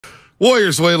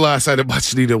Warriors win last night, a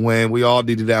much-needed win. We all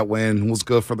needed that win. It was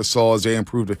good for the Soul as they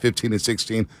improved to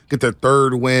 15-16, get their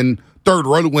third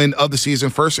road win of the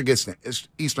season, first against the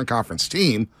Eastern Conference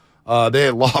team. They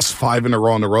had lost 5 in a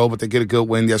row, but they get a good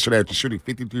win yesterday after shooting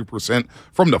 53%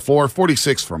 from the floor,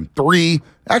 46 from 3.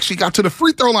 Actually got to the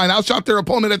free throw line, outshot their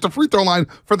opponent at the free throw line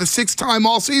for the 6th time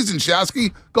all season,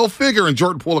 Shasky. Go figure. And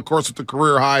Jordan Poole, of course, with the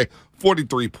career-high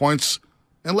 43 points.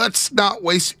 And let's not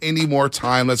waste any more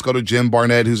time. Let's go to Jim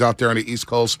Barnett, who's out there on the East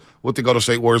Coast with the Golden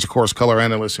State Warriors, of course, color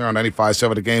analyst here on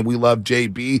 95.7 The Game. We love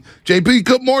JB. JB,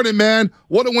 good morning, man.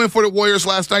 What a win for the Warriors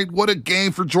last night. What a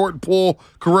game for Jordan Poole.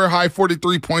 Career-high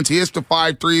 43 points. He hits the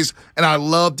 5 threes, and I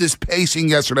loved his pacing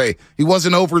yesterday. He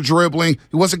wasn't over-dribbling.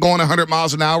 He wasn't going 100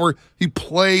 miles an hour. He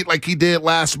played like he did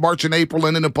last March and April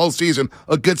and in the postseason.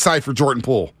 A good sight for Jordan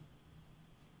Poole.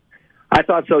 I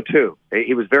thought so, too.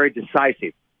 He was very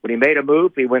decisive. When he made a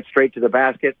move, he went straight to the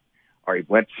basket, or he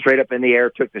went straight up in the air,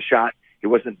 took the shot. He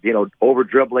wasn't, over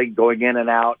dribbling, going in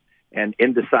and out, and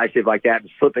indecisive like that,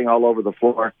 and slipping all over the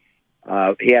floor.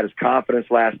 He had his confidence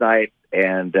last night,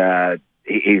 and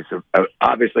he's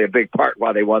obviously a big part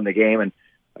why they won the game, and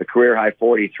a career high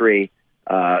 43.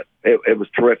 It was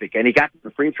terrific, and he got to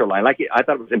the free throw line. I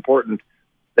thought it was important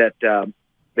that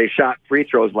they shot free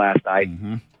throws last night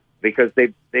because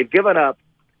they've given up.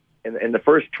 In the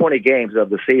first 20 games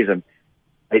of the season,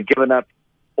 they'd given up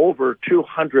over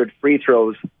 200 free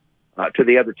throws to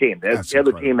the other team. The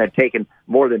other team had taken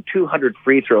more than 200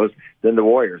 free throws than the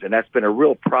Warriors, and that's been a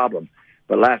real problem.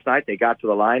 But last night they got to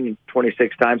the line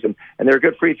 26 times, and they're a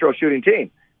good free throw shooting team.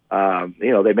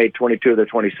 They made 22 of their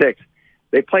 26.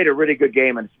 They played a really good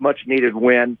game, and it's much needed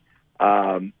win.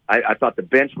 I thought the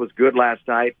bench was good last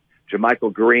night.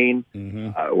 JaMychal Green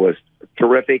was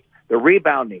terrific. The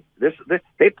rebounding,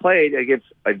 they played against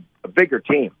a bigger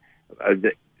team.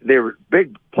 They were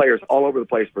big players all over the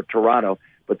place for Toronto,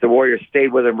 but the Warriors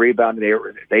stayed with them rebounding.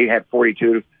 They had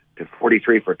 42 to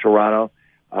 43 for Toronto.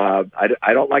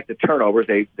 I don't like the turnovers.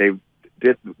 They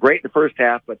did great in the first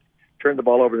half, but turned the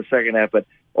ball over in the second half. But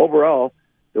overall,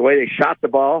 the way they shot the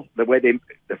ball, the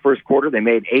first quarter, they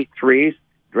made 8 threes.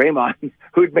 Draymond,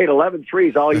 who'd made 11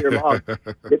 threes all year long,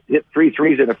 hit 3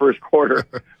 threes in the first quarter,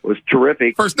 was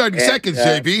terrific. First 90 seconds,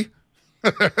 JB.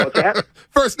 What's that?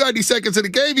 First 90 seconds of the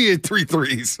game, he had 3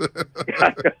 threes.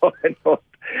 I know.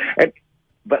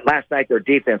 But last night, their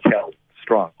defense held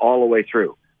strong all the way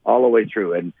through.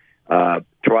 And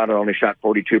Toronto only shot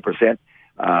 42%.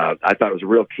 I thought it was a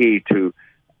real key to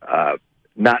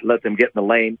not let them get in the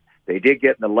lane. They did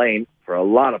get in the lane for a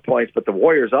lot of points, but the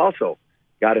Warriors also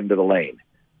got into the lane.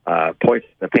 Points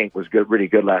in the paint was good, really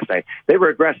good last night. They were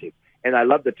aggressive, and I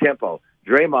love the tempo.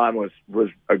 Draymond was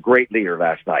a great leader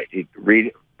last night. He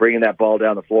bringing that ball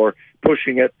down the floor,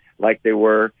 pushing it like they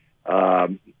were,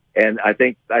 and I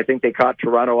think they caught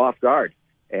Toronto off guard.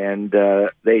 And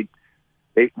they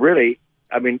really,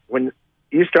 I mean, when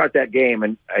you start that game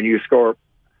and you score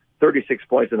 36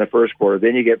 points in the first quarter,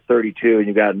 then you get 32, and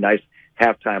you got a nice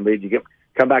halftime lead. You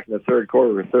come back in the third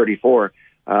quarter with 34.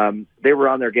 They were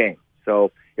on their game.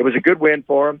 So it was a good win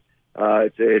for them.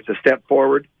 It's a step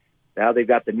forward. Now they've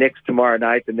got the Knicks tomorrow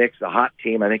night. The Knicks, a hot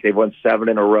team. I think they've won 7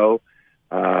 in a row.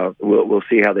 We'll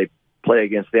see how they play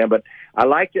against them. But I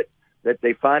liked it that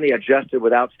they finally adjusted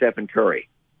without Stephen Curry,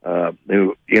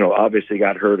 who obviously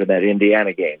got hurt in that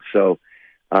Indiana game. So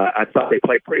I thought they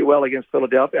played pretty well against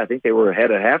Philadelphia. I think they were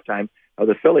ahead at halftime of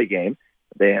the Philly game.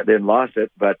 They then lost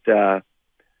it. But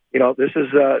this is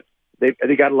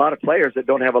they got a lot of players that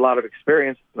don't have a lot of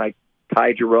experience, like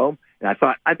Ty Jerome, and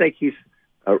I think he's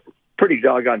a pretty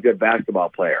doggone good basketball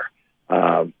player.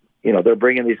 They're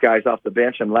bringing these guys off the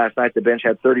bench, and last night the bench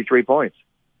had 33 points.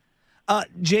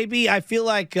 JB, I feel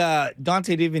like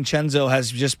Dante DiVincenzo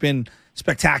has just been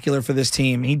spectacular for this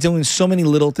team. He's doing so many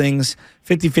little things,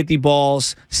 50-50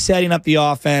 balls, setting up the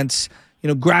offense,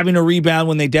 grabbing a rebound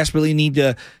when they desperately need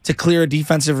to clear a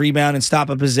defensive rebound and stop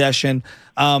a possession.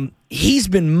 He's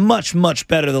been much, much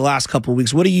better the last couple of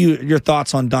weeks. What are your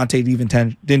thoughts on Dante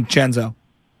DiVincenzo?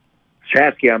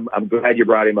 Chasky, I'm glad you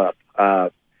brought him up.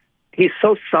 He's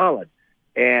so solid,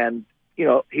 and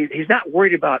he's not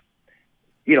worried about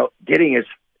getting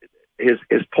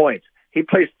his points. He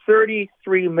plays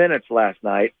 33 minutes last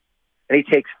night, and he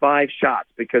takes 5 shots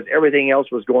because everything else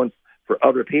was going for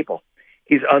other people.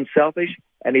 He's unselfish,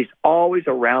 and he's always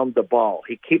around the ball.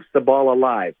 He keeps the ball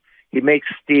alive. He makes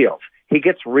steals. He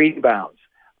gets rebounds.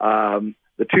 The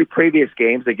 2 previous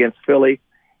games against Philly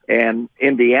and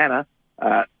Indiana,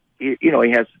 he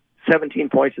has 17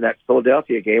 points in that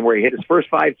Philadelphia game where he hit his first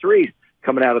 5 threes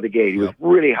coming out of the gate. He was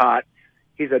really hot.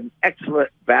 He's an excellent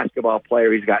basketball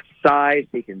player. He's got size.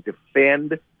 He can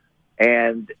defend,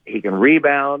 and he can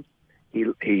rebound.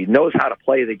 He knows how to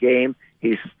play the game.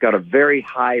 He's got a very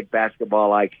high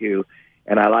basketball IQ,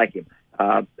 and I like him.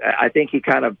 I think he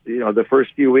kind of, the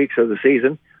first few weeks of the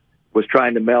season was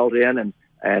trying to meld in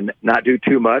and not do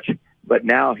too much, but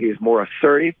now he's more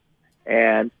assertive,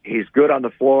 and he's good on the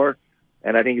floor,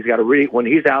 and I think he's got a really, when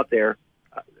he's out there,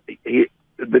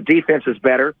 the defense is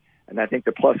better, and I think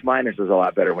the plus-minus is a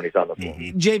lot better when he's on the floor.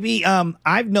 JB,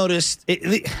 I've noticed,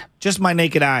 just my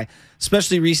naked eye,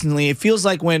 especially recently, it feels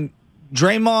like when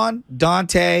Draymond,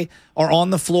 Dante are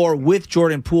on the floor with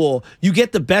Jordan Poole, you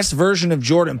get the best version of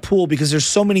Jordan Poole because there's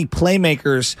so many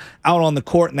playmakers out on the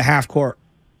court in the half court.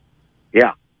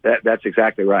 Yeah, that's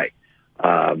exactly right.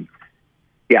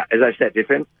 Yeah, as I said,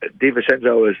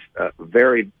 DiVincenzo is a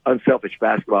very unselfish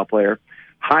basketball player,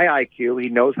 high IQ. He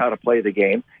knows how to play the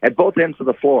game at both ends of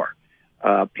the floor.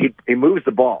 He moves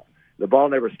the ball. The ball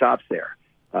never stops there.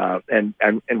 And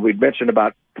we'd mentioned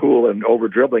about Poole and over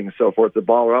dribbling and so forth. The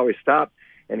ball will always stop,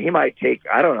 and he might take,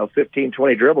 15,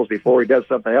 20 dribbles before he does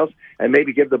something else and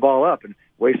maybe give the ball up and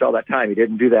waste all that time. He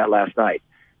didn't do that last night.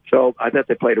 So I thought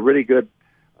they played a really good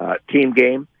team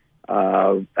game.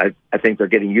 I think they're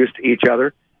getting used to each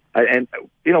other. And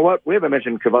you know what? We haven't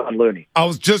mentioned Kevon Looney. I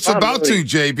was just about to,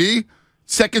 JB.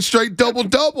 Second straight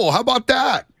double-double. How about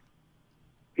that?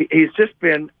 He's just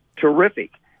been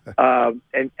terrific. And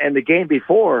the game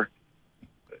before,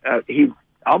 he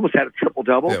almost had a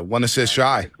triple-double. Yeah, 1 assist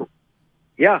shy.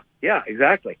 Yeah,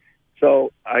 exactly.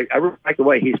 So I really like the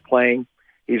way he's playing.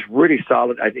 He's really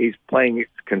solid. He's playing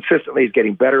consistently. He's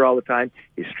getting better all the time.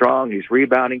 He's strong. He's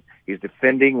rebounding. He's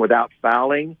defending without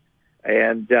fouling.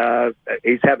 And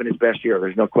he's having his best year.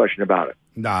 There's no question about it.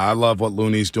 Nah, I love what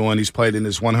Looney's doing. He's played in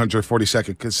his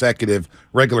 142nd consecutive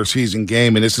regular season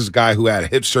game, and this is a guy who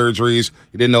had hip surgeries.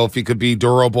 You didn't know if he could be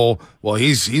durable. Well,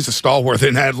 he's a stalwart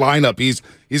in that lineup. He's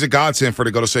a godsend for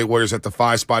the Golden State Warriors at the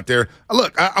 5 spot there.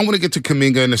 Look, I want to get to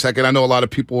Kuminga in a second. I know a lot of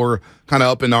people were kind of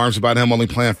up in arms about him only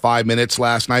playing 5 minutes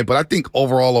last night, but I think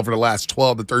overall over the last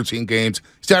 12 to 13 games,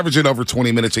 he's averaging over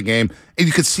 20 minutes a game, and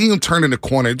you could see him turning the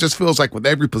corner. It just feels like with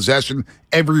every possession,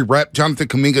 every rep, Jonathan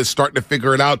Kuminga is starting to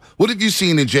figure it out. What have you seen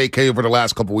in JK over the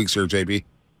last couple weeks here, JB?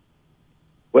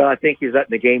 Well, I think he's letting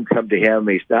the game come to him.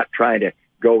 He's not trying to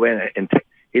go in and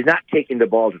he's not taking the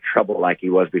ball to trouble like he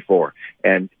was before,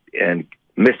 and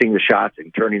missing the shots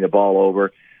and turning the ball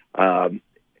over. That's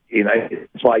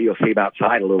why you'll see him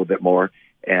outside a little bit more.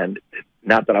 And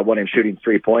not that I want him shooting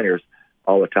 3-pointers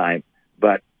all the time,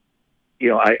 but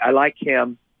I like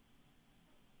him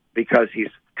because he's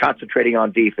concentrating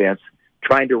on defense,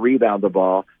 trying to rebound the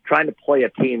ball, trying to play a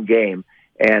team game,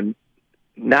 and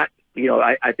not.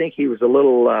 I think he was a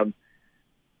little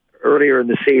earlier in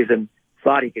the season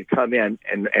thought he could come in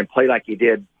and play like he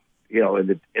did,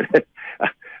 in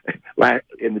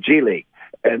the G League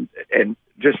and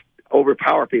just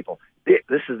overpower people.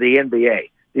 This is the NBA.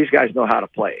 These guys know how to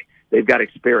play. They've got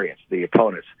experience, the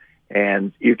opponents,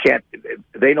 and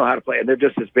they know how to play, and they're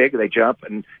just as big. They jump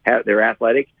and they're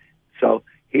athletic. So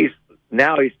he's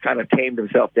kind of tamed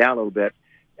himself down a little bit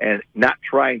and not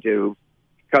trying to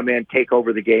come in, take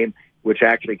over the game, which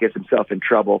actually gets himself in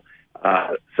trouble.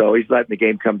 So he's letting the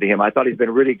game come to him. I thought he's been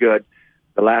really good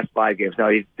the last 5 games. Now,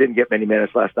 he didn't get many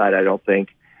minutes last night, I don't think.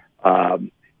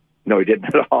 No, he didn't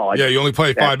at all. Yeah, you only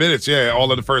played 5 minutes. Yeah, all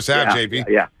of the first half, JB.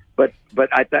 Yeah, but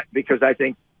because I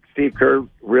think Steve Kerr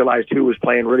realized who was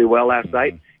playing really well last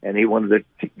night, and he wanted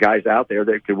the guys out there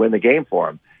that could win the game for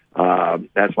him.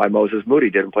 That's why Moses Moody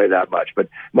didn't play that much. But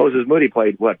Moses Moody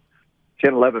played,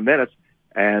 10, 11 minutes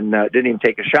and didn't even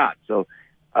take a shot. So,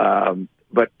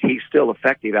 but he's still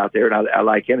effective out there, and I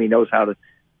like him. He knows how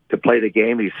to play the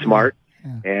game. He's smart.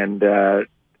 Yeah. And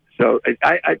so,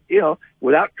 I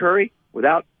without Curry,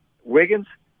 without Wiggins,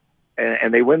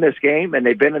 and they win this game, and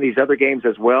they've been in these other games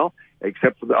as well,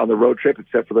 except for on the road trip,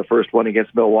 except for the first one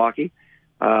against Milwaukee.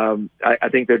 I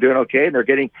think they're doing okay, and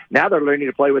they're learning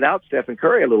to play without Stephen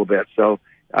Curry a little bit. So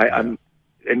I'm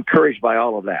encouraged by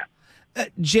all of that.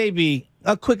 JB,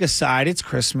 a quick aside, it's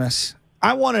Christmas.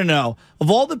 I want to know, of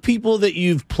all the people that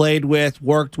you've played with,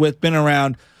 worked with, been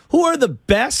around, who are the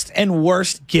best and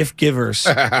worst gift givers?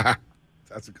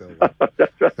 That's a good one.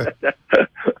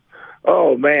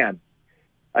 Oh man,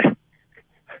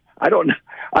 I don't know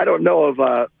I don't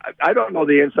know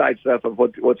the inside stuff of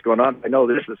what's going on. I know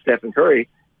this is Stephen Curry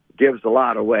gives a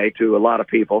lot away to a lot of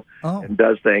people and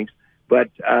does things, but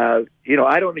I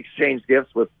don't exchange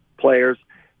gifts with players.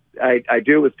 I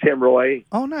do with Tim Roy.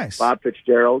 Oh, nice. Bob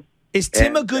Fitzgerald. Is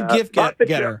Tim a good gift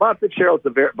getter? Bob Fitzgerald's a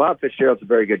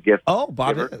very good gift. Oh,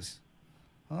 Bob giver. is.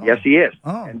 Oh. Yes, he is.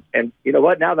 Oh. And you know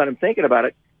what? Now that I'm thinking about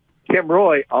it, Tim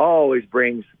Roy always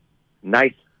brings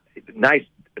nice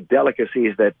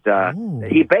delicacies that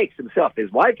he bakes himself.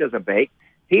 His wife doesn't bake.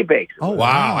 He bakes. Oh,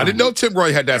 Wow. I didn't know Tim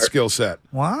Roy had that skill set.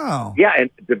 Wow. Yeah, and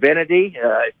divinity,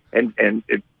 and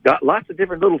it got lots of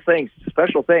different little things,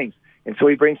 special things. And so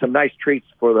he brings some nice treats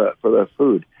for the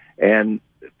food. And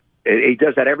he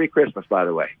does that every Christmas, by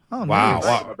the way. Oh, Wow. nice.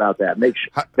 Wow. About that. Make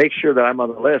sure that I'm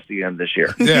on the list again this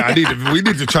year. Yeah, we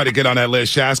need to try to get on that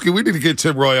list, Shasky. We need to get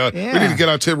Tim Roy. We need to get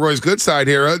on Tim Roy's good side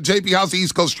here. JP, how's the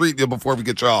East Coast treating you before we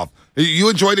get you off? You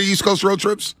enjoy the East Coast road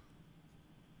trips?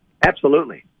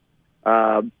 Absolutely.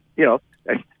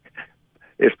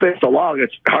 It's been so long,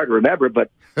 it's hard to remember,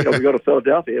 but we go to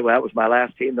Philadelphia. Well, that was my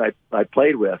last team that I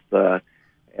played with,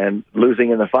 and losing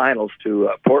in the finals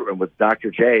to Portland with Dr.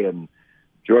 J and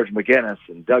George McGinnis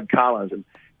and Doug Collins. And,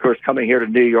 of course, coming here to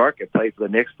New York, I played for the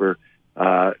Knicks for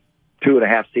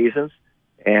 2.5 seasons,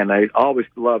 and I always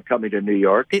love coming to New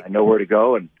York. I know where to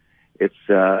go, and it's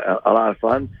a lot of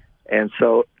fun. And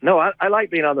so, no, I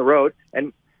like being on the road,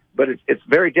 but it's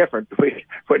very different.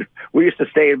 We used to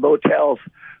stay in motels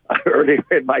early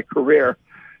in my career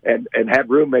and have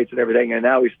roommates and everything, and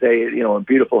now we stay in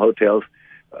beautiful hotels,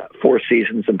 Four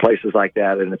Seasons and places like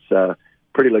that, and it's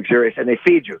pretty luxurious, and they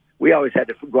feed you. We always had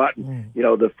to go out and,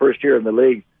 the first year in the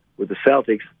league with the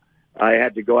Celtics, I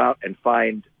had to go out and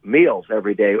find meals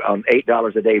every day on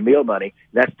 $8 a day meal money.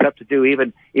 And that's tough to do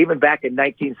even back in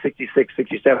 1966,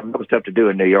 67. That was tough to do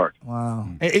in New York. Wow.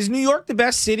 Is New York the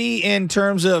best city in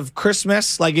terms of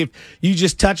Christmas? Like if you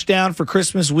just touch down for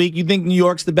Christmas week, you think New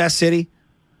York's the best city?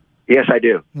 Yes, I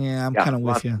do. Yeah, I'm kind of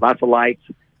with you. Lots of lights.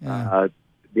 Yeah.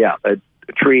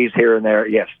 Trees here and there.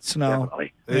 Yes, snow.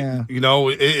 Definitely. Yeah.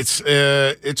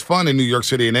 It's fun in New York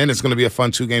City, and then it's going to be a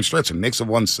fun 2-game stretch. And Knicks have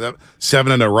won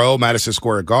seven in a row. Madison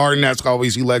Square Garden, that's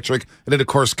always electric. And then, of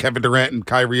course, Kevin Durant and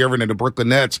Kyrie Irving and the Brooklyn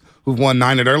Nets, who've won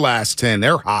 9 of their last 10.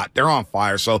 They're hot. They're on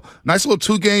fire. So nice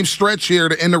little 2-game stretch here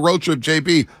to end the road trip,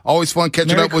 JB. Always fun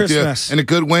catching Merry up with Christmas. you. And a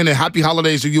good win. And happy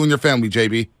holidays to you and your family,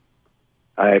 JB.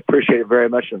 I appreciate it very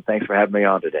much, and thanks for having me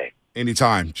on today.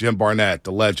 Anytime. Jim Barnett,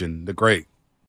 the legend, the great.